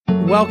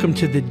Welcome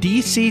to the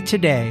DC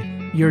Today,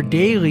 your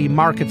daily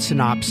market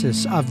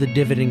synopsis of the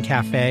Dividend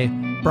Cafe,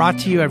 brought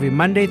to you every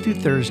Monday through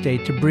Thursday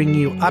to bring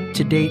you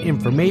up-to-date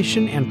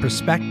information and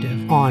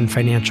perspective on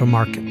financial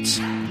markets.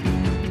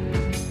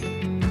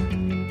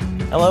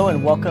 Hello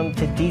and welcome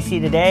to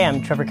DC Today.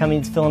 I'm Trevor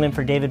Cummings filling in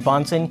for David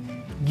Bahnsen.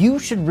 You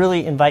should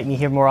really invite me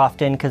here more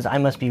often because I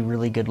must be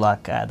really good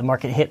luck. The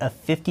market hit a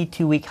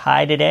 52-week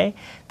high today.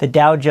 The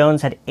Dow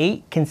Jones had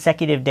 8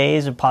 consecutive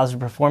days of positive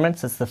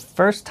performance. That's the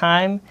first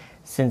time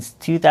since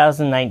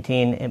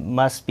 2019. It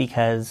must be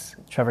because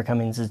Trevor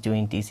Cummings is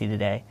doing DC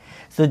Today.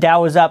 So the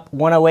Dow was up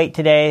 108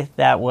 today.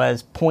 That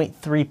was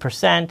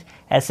 0.3%.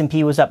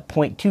 S&P was up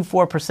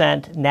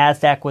 0.24%.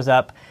 NASDAQ was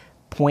up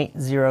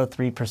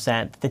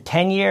 0.03%. The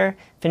 10-year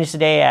finished the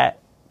day at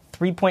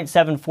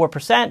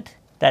 3.74%.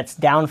 That's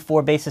down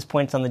 4 basis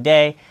points on the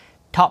day.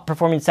 Top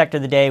performing sector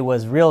of the day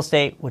was real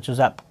estate, which was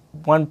up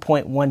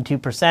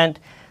 1.12%.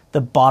 The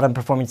bottom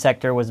performing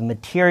sector was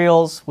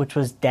materials, which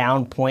was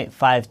down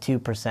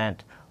 0.52%.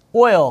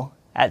 Oil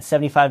at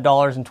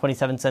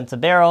 $75.27 a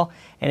barrel,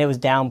 and it was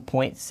down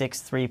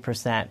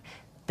 0.63%.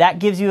 That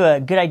gives you a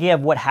good idea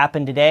of what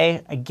happened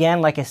today.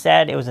 Again, like I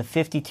said, it was a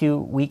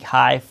 52-week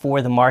high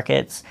for the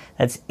markets.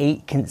 That's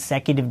 8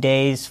 consecutive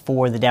days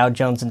for the Dow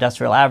Jones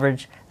Industrial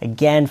Average.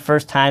 Again,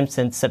 first time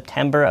since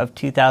September of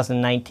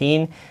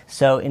 2019.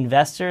 So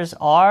investors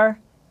are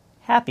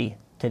happy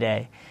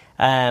today.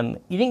 You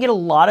didn't get a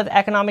lot of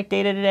economic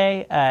data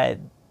today.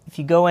 If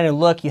you go in and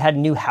look, you had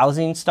new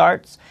housing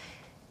starts.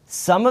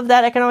 Some of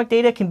that economic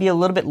data can be a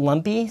little bit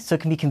lumpy, so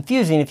it can be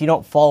confusing if you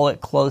don't follow it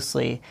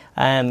closely.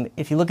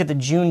 If you look at the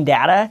June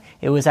data,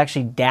 it was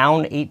actually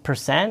down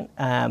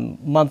 8%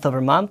 month over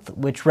month,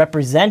 which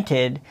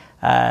represented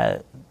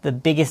the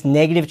biggest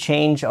negative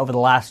change over the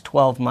last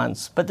 12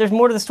 months. But there's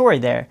more to the story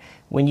there.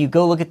 When you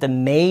go look at the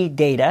May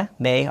data,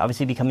 May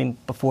obviously becoming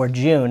before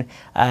June,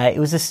 it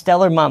was a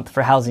stellar month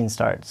for housing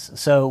starts.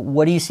 So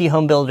what do you see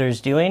home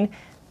builders doing?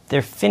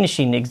 They're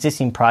finishing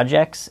existing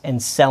projects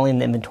and selling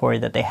the inventory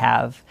that they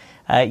have.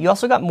 You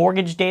also got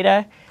mortgage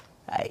data.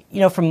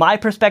 From my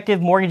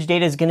perspective, mortgage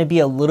data is going to be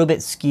a little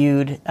bit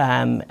skewed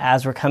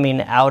as we're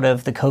coming out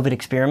of the COVID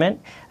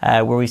experiment,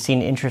 where we've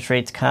seen interest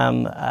rates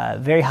come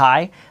very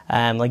high.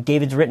 Like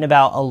David's written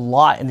about a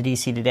lot in the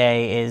DC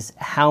Today is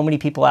how many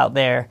people out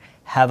there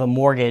have a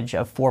mortgage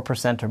of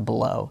 4% or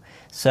below.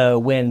 So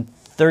when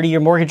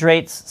 30-year mortgage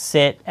rates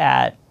sit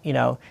at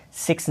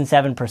 6 and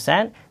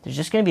 7%, there's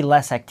just going to be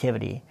less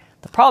activity.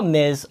 The problem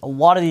is a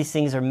lot of these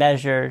things are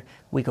measured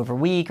week over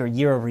week or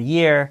year over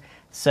year.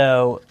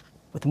 So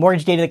with the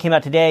mortgage data that came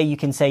out today, you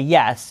can say,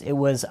 yes, it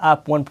was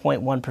up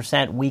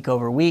 1.1% week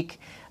over week,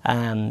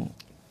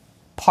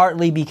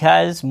 partly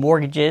because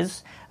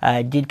mortgages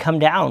did come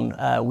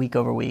down week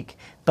over week.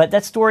 But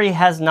that story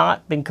has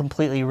not been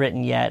completely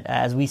written yet.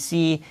 As we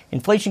see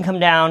inflation come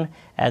down,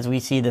 as we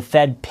see the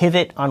Fed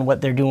pivot on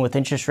what they're doing with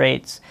interest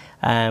rates,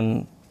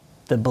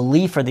 the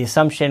belief or the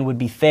assumption would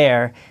be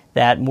fair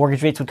that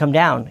mortgage rates would come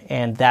down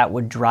and that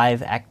would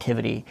drive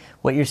activity.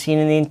 What you're seeing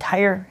in the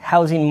entire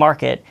housing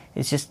market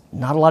is just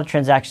not a lot of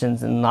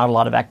transactions and not a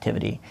lot of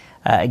activity.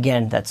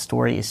 Again, that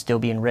story is still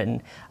being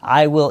written.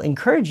 I will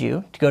encourage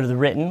you to go to the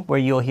written, where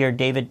you'll hear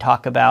David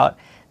talk about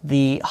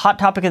the hot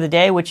topic of the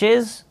day, which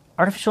is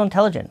artificial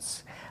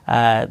intelligence.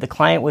 The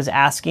client was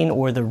asking,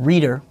 or the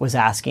reader was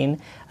asking,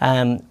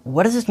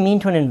 what does this mean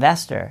to an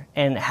investor?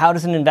 And how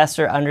does an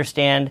investor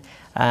understand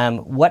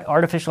what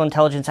artificial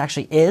intelligence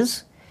actually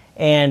is,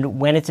 and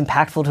when it's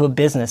impactful to a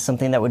business,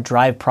 something that would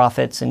drive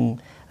profits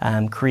and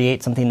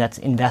create something that's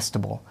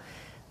investable.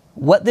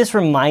 What this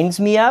reminds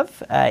me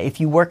of, if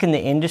you work in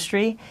the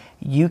industry,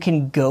 you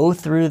can go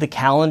through the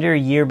calendar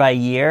year by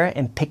year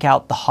and pick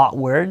out the hot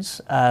words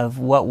of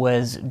what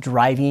was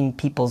driving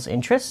people's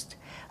interest.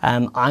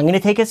 I'm going to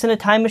take us in a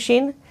time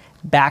machine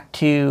back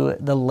to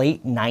the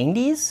late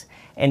 90s.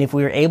 And if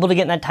we were able to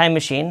get in that time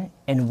machine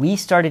and we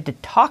started to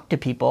talk to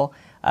people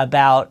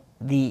about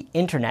the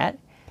internet,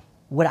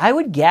 what I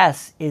would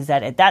guess is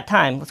that at that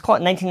time, let's call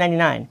it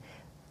 1999,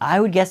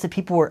 I would guess that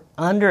people were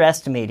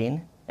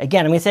underestimating,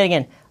 again, I'm going to say it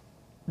again,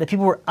 that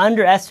people were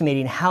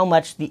underestimating how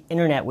much the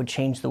internet would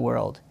change the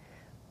world.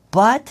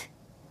 But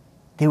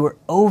they were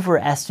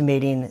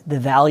overestimating the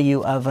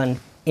value of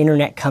an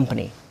internet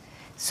company.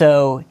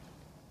 So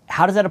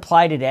how does that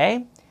apply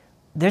today?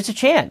 There's a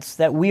chance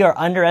that we are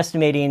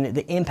underestimating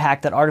the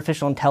impact that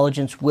artificial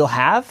intelligence will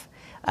have.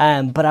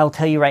 But I'll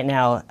tell you right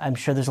now, I'm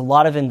sure there's a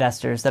lot of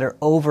investors that are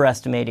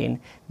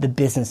overestimating the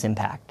business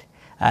impact.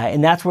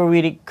 And that's where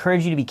we'd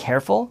encourage you to be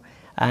careful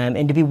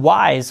and to be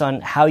wise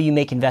on how you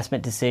make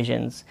investment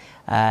decisions.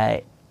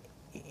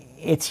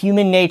 It's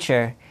human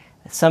nature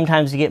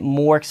sometimes to get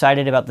more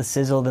excited about the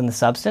sizzle than the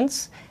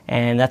substance.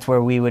 And that's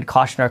where we would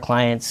caution our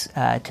clients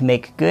to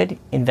make good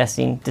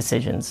investing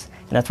decisions.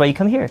 And that's why you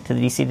come here to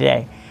the DC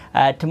Today.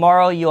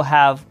 Tomorrow you'll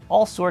have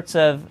all sorts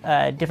of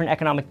different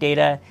economic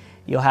data.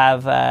 You'll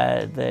have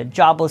the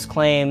jobless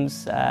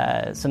claims,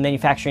 some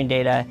manufacturing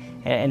data,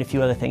 and a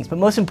few other things. But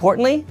most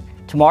importantly,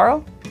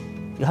 tomorrow,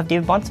 you'll have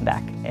David Bahnsen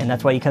back. And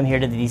that's why you come here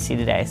to the DC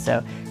Today.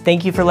 So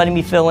thank you for letting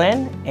me fill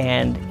in.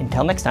 And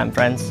until next time,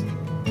 friends.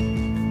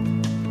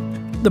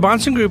 The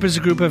Bahnsen Group is a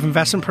group of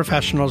investment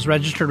professionals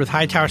registered with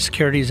Hightower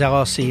Securities,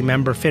 LLC,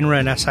 member FINRA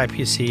and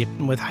SIPC,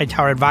 and with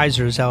Hightower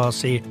Advisors,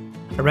 LLC,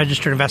 a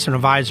registered investment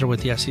advisor with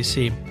the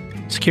SEC.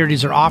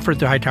 Securities are offered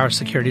through Hightower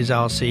Securities,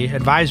 LLC.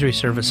 Advisory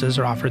services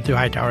are offered through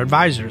Hightower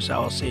Advisors,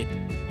 LLC.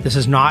 This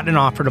is not an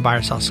offer to buy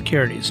or sell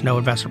securities. No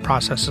investment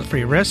process is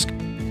free risk.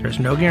 There is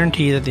no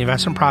guarantee that the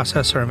investment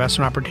process or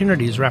investment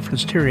opportunities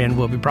referenced herein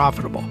will be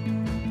profitable.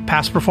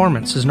 Past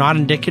performance is not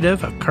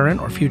indicative of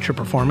current or future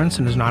performance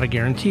and is not a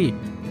guarantee.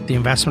 The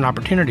investment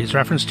opportunities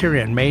referenced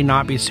herein may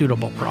not be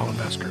suitable for all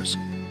investors.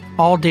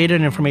 All data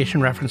and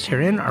information referenced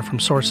herein are from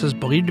sources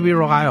believed to be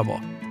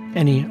reliable.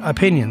 Any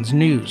opinions,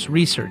 news,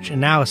 research,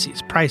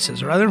 analyses,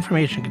 prices, or other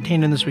information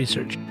contained in this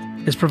research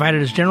is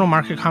provided as general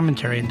market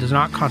commentary and does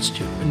not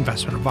constitute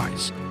investment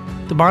advice.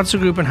 The Bahnsen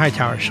Group and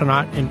Hightower shall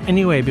not in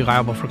any way be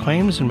liable for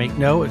claims and make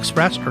no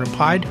expressed or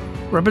implied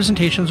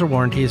representations or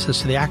warranties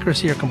as to the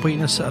accuracy or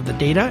completeness of the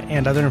data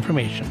and other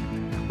information,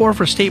 or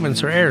for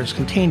statements or errors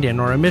contained in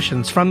or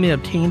omissions from the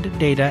obtained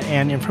data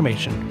and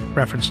information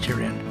referenced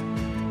herein.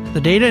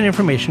 The data and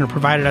information are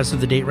provided as of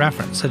the date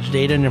referenced. Such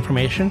data and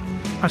information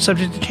are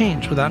subject to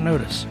change without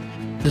notice.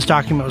 This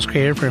document was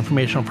created for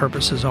informational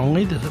purposes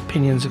only. The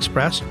opinions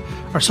expressed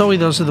are solely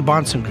those of the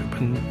Bahnsen Group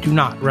and do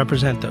not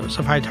represent those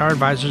of Hightower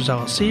Advisors,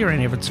 LLC, or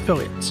any of its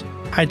affiliates.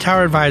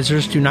 Hightower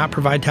Advisors do not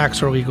provide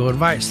tax or legal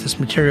advice.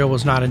 This material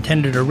was not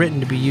intended or written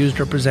to be used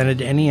or presented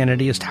to any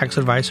entity as tax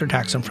advice or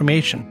tax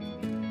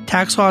information.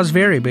 Tax laws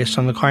vary based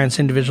on the client's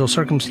individual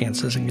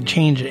circumstances and can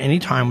change at any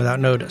time without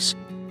notice.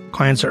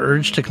 Clients are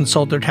urged to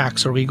consult their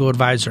tax or legal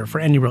advisor for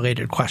any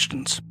related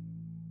questions.